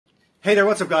Hey there,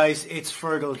 what's up guys? It's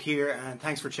Fergal here and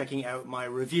thanks for checking out my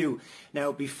review.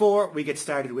 Now before we get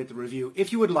started with the review,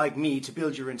 if you would like me to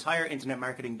build your entire internet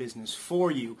marketing business for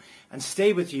you and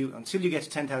stay with you until you get to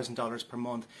 $10,000 per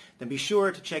month, then be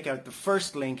sure to check out the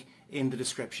first link in the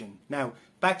description. Now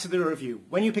back to the review.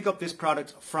 When you pick up this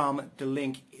product from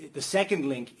the second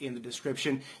link in the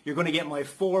description, you're going to get my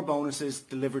 4 bonuses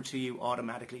delivered to you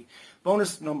automatically.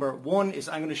 Bonus number 1 is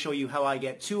I'm going to show you how I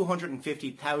get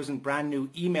 250,000 brand new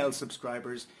email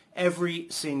subscribers every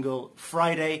single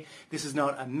Friday. This is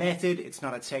not a method, it's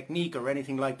not a technique or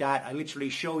anything like that. I literally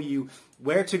show you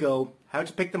where to go, how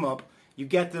to pick them up. You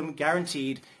get them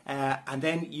guaranteed and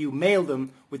then you mail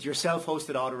them with your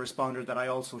self-hosted autoresponder that I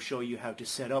also show you how to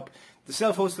set up. The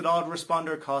self-hosted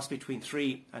autoresponder costs between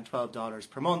 $3 and $12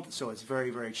 per month, so it's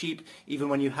very, very cheap, even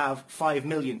when you have 5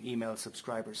 million email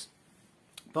subscribers.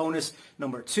 Bonus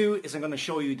number 2 is I'm going to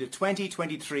show you the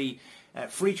 2023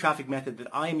 free traffic method that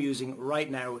I am using right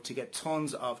now to get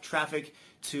tons of traffic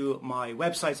to my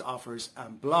websites, offers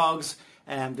and blogs.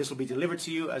 This will be delivered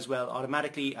to you as well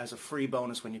automatically as a free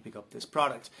bonus when you pick up this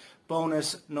product.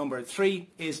 Bonus number 3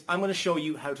 is I'm going to show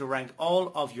you how to rank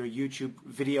all of your YouTube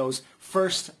videos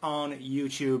first on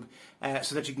YouTube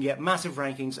so that you can get massive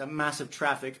rankings and massive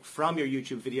traffic from your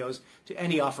YouTube videos to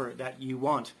any offer that you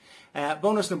want.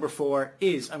 Bonus number 4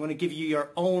 is I'm going to give you your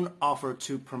own offer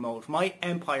to promote. My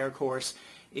Empire course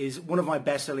is one of my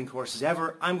best-selling courses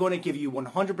ever. I'm going to give you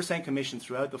 100% commission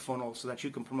throughout the funnel so that you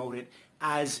can promote it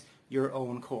as your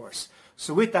own course.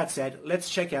 So with that said, let's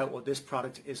check out what this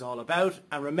product is all about.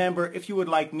 And remember, if you would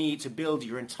like me to build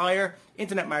your entire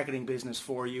internet marketing business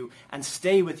for you and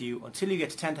stay with you until you get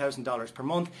to $10,000 per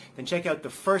month, then check out the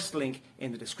first link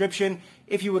in the description.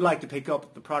 If you would like to pick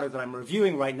up the product that I'm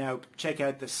reviewing right now, check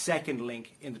out the second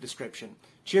link in the description.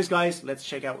 Cheers guys, let's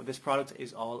check out what this product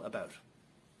is all about.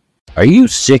 Are you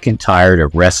sick and tired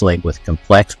of wrestling with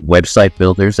complex website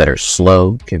builders that are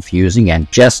slow, confusing, and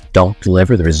just don't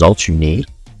deliver the results you need?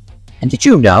 And did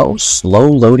you know slow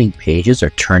loading pages are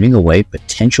turning away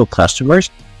potential customers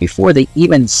before they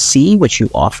even see what you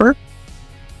offer?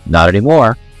 Not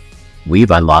anymore. We've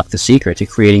unlocked the secret to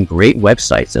creating great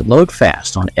websites that load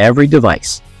fast on every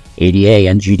device, ADA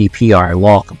and GDPR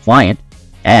law compliant,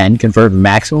 and convert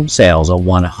maximum sales on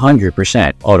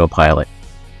 100% autopilot.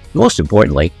 Most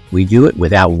importantly, we do it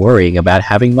without worrying about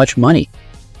having much money,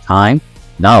 time,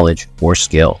 knowledge, or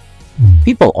skill.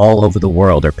 People all over the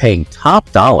world are paying top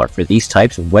dollar for these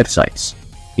types of websites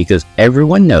because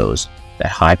everyone knows that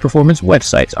high-performance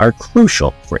websites are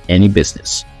crucial for any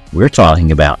business. We're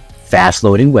talking about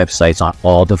fast-loading websites on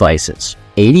all devices,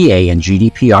 ADA and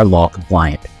GDPR law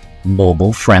compliant,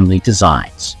 mobile-friendly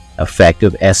designs,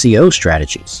 effective SEO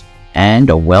strategies, and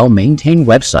a well-maintained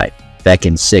website that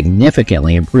can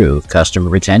significantly improve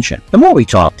customer retention. The more we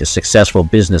talk to successful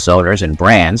business owners and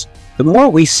brands, the more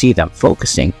we see them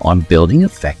focusing on building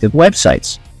effective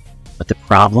websites. But the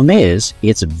problem is,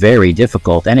 it's very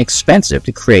difficult and expensive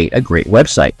to create a great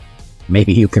website.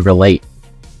 Maybe you can relate.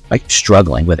 Are you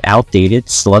struggling with outdated,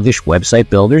 sluggish website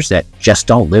builders that just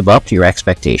don't live up to your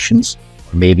expectations?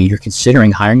 Or maybe you're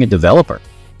considering hiring a developer,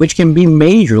 which can be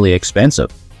majorly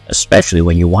expensive, especially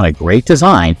when you want a great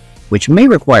design which may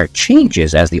require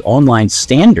changes as the online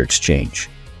standards change.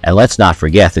 And let's not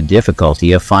forget the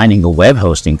difficulty of finding a web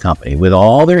hosting company with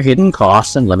all their hidden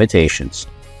costs and limitations.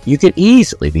 You could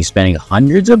easily be spending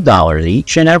hundreds of dollars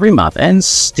each and every month and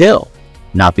still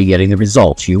not be getting the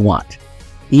results you want.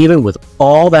 Even with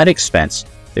all that expense,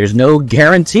 there's no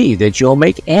guarantee that you'll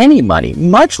make any money,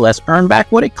 much less earn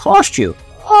back what it cost you.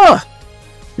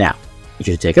 Now, you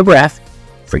should take a breath,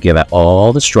 forget about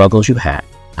all the struggles you've had.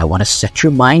 I want to set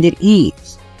your mind at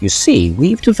ease. You see,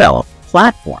 we've developed a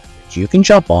platform that you can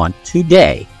jump on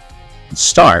today and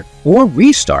start or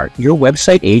restart your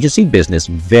website agency business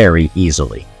very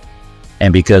easily.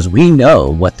 And because we know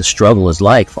what the struggle is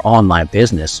like for online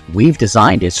business, we've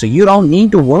designed it so you don't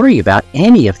need to worry about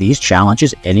any of these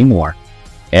challenges anymore.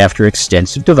 After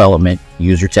extensive development,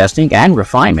 user testing, and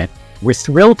refinement, we're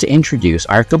thrilled to introduce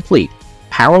our complete,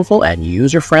 powerful, and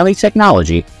user-friendly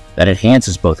technology that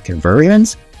enhances both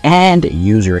conversions and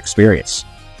user experience.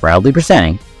 Proudly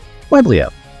presenting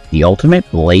Webilo, the ultimate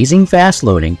blazing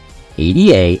fast-loading,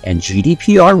 ADA and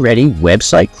GDPR-ready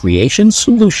website creation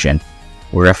solution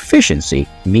where efficiency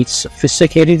meets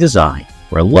sophisticated design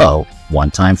for a low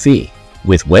one-time fee.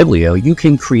 With Webilo, you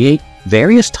can create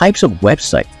various types of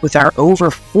websites with our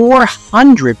over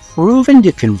 400 proven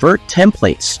to convert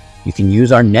templates. You can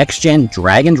use our next-gen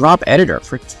drag-and-drop editor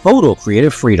for total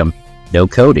creative freedom. No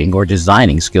coding or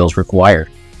designing skills required.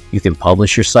 You can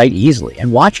publish your site easily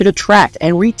and watch it attract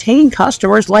and retain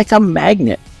customers like a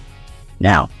magnet.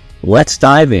 Now, let's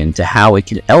dive into how it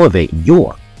can elevate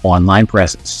your online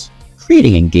presence.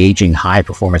 Creating engaging,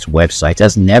 high-performance websites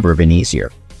has never been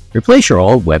easier. Replace your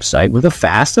old website with a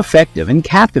fast, effective, and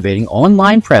captivating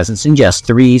online presence in just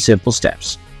 3 simple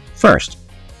steps. First,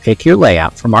 pick your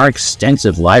layout from our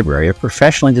extensive library of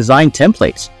professionally designed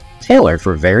templates tailored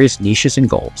for various niches and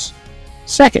goals.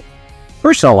 Second,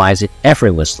 personalize it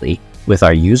effortlessly with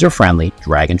our user-friendly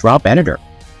drag-and-drop editor.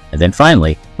 And then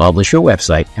finally, publish your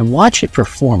website and watch it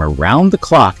perform around the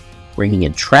clock, bringing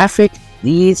in traffic,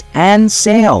 leads, and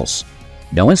sales.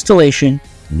 No installation,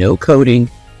 no coding,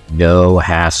 no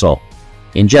hassle.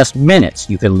 In just minutes,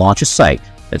 you can launch a site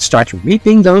that starts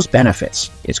reaping those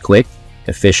benefits. It's quick,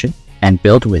 efficient, and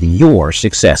built with your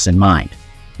success in mind.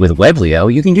 With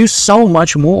Webilo, you can do so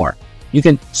much more. You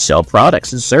can sell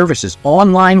products and services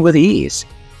online with ease.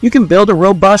 You can build a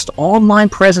robust online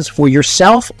presence for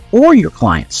yourself or your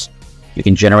clients. You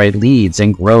can generate leads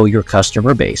and grow your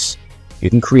customer base. You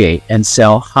can create and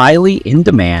sell highly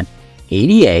in-demand,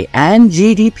 ADA and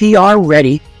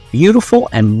GDPR-ready, beautiful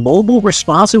and mobile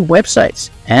responsive websites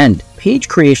and page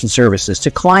creation services to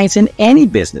clients in any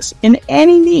business, in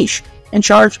any niche, and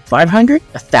charge $500,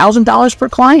 $1,000 per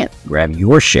client. Grab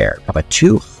your share of a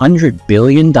 $200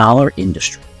 billion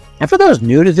industry. And for those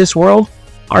new to this world,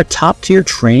 our top-tier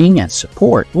training and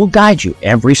support will guide you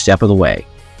every step of the way.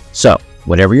 So,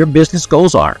 whatever your business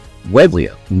goals are,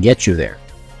 Webilo can get you there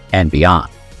and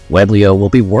beyond. Webilo will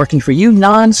be working for you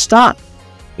non-stop.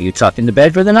 Are you tucked into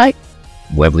bed for the night?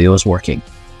 Webilo is working.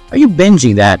 Are you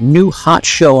binging that new hot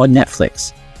show on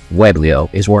Netflix?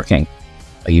 Webilo is working.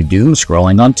 Are you doom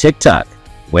scrolling on TikTok?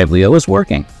 Webilo is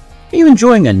working. Are you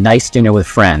enjoying a nice dinner with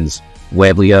friends?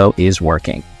 Webilo is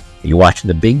working. Are you watching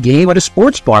the big game at a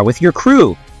sports bar with your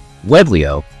crew?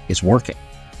 Webilo is working.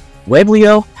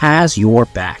 Webilo has your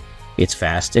back. It's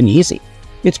fast and easy.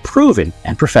 It's proven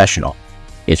and professional.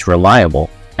 It's reliable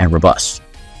and robust.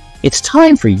 It's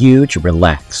time for you to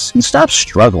relax and stop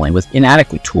struggling with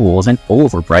inadequate tools and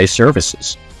overpriced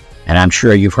services. And I'm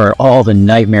sure you've heard all the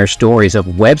nightmare stories of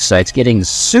websites getting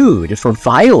sued for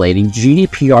violating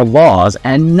GDPR laws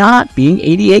and not being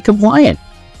ADA compliant.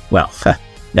 Well,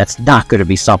 that's not going to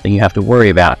be something you have to worry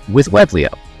about with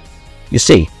Webilo. You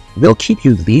see, we'll keep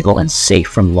you legal and safe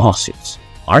from lawsuits.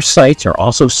 Our sites are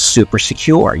also super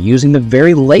secure using the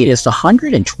very latest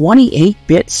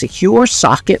 128-bit secure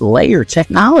socket layer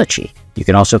technology. You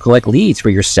can also collect leads for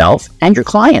yourself and your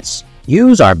clients.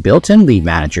 Use our built-in lead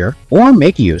manager or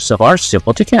make use of our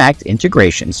simple-to-connect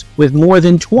integrations with more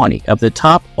than 20 of the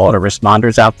top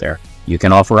autoresponders out there. You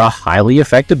can offer a highly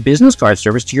effective business card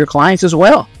service to your clients as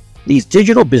well. These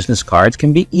digital business cards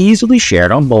can be easily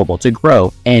shared on mobile to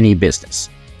grow any business.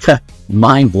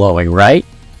 Mind-blowing, right?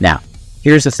 Now,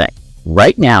 here's the thing.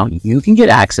 Right now, you can get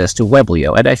access to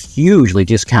Webilo at a hugely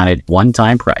discounted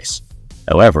one-time price.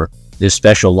 However, this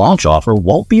special launch offer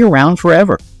won't be around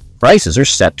forever. Prices are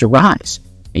set to rise,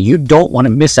 and you don't want to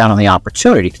miss out on the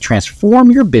opportunity to transform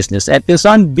your business at this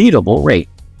unbeatable rate.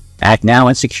 Act now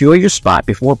and secure your spot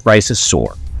before prices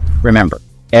soar. Remember,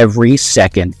 every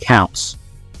second counts.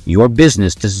 Your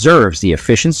business deserves the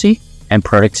efficiency and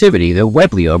productivity that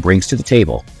Webilo brings to the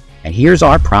table. And here's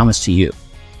our promise to you.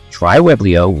 Try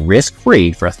Webilo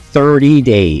risk-free for 30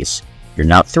 days. If you're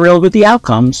not thrilled with the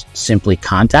outcomes, simply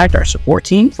contact our support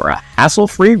team for a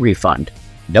hassle-free refund.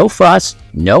 No fuss,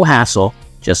 no hassle,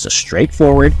 just a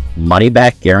straightforward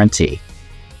money-back guarantee.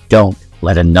 Don't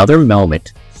let another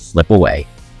moment slip away.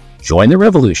 Join the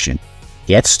revolution.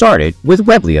 Get started with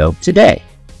Webilo today.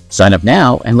 Sign up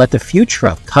now and let the future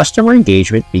of customer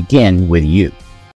engagement begin with you.